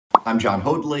I'm Jon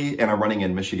Hoadley, and I'm running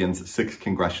in Michigan's 6th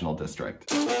Congressional District.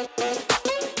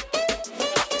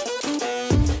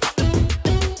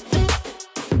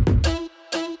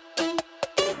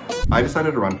 I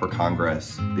decided to run for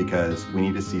Congress because we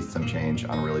need to see some change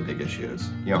on really big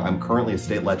issues. You know, I'm currently a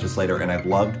state legislator and I've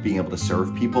loved being able to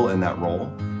serve people in that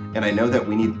role. And I know that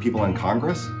we need people in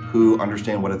Congress who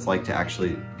understand what it's like to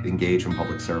actually engage in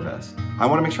public service. I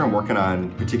want to make sure I'm working on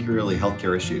particularly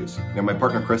healthcare issues. You know, my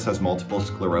partner Chris has multiple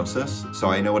sclerosis, so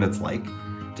I know what it's like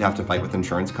to have to fight with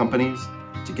insurance companies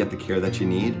to get the care that you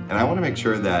need. And I want to make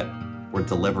sure that we're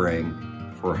delivering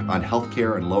on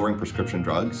healthcare and lowering prescription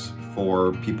drugs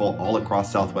for people all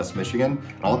across Southwest Michigan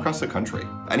and all across the country.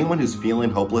 Anyone who's feeling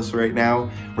hopeless right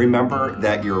now, remember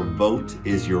that your vote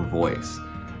is your voice.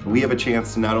 We have a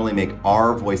chance to not only make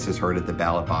our voices heard at the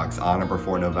ballot box on or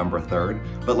before November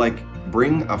 3rd, but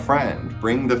bring a friend,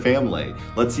 bring the family.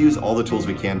 Let's use all the tools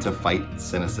we can to fight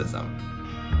cynicism.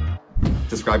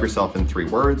 Describe yourself in 3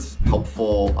 words: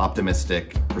 helpful,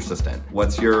 optimistic, persistent.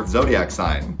 What's your zodiac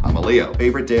sign? I'm a Leo.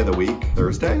 Favorite day of the week?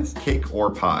 Thursdays? Cake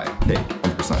or pie? Cake,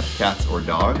 100%. Cats or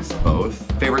dogs? Both.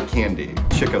 Favorite candy?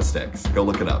 Chico sticks. Go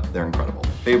look it up, they're incredible.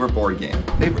 Favorite board game?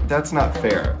 That's not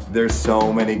fair. There's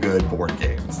so many good board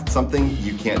games. Something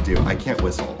you can't do. I can't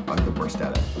whistle, I'm the worst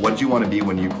at it. What did you want to be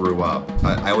when you grew up?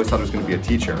 I always thought I was going to be a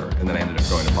teacher, and then I ended up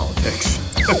going to politics.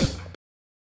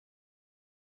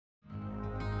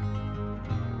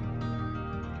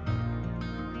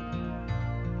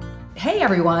 Hey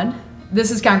everyone, this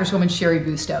is Congresswoman Cheri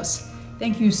Bustos.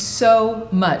 Thank you so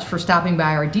much for stopping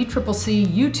by our DCCC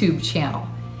YouTube channel.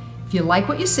 If you like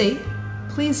what you see,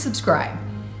 please subscribe.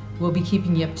 We'll be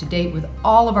keeping you up to date with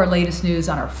all of our latest news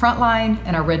on our frontline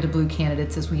and our red to blue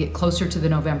candidates as we get closer to the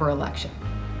November election.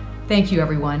 Thank you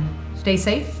everyone. Stay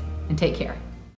safe and take care.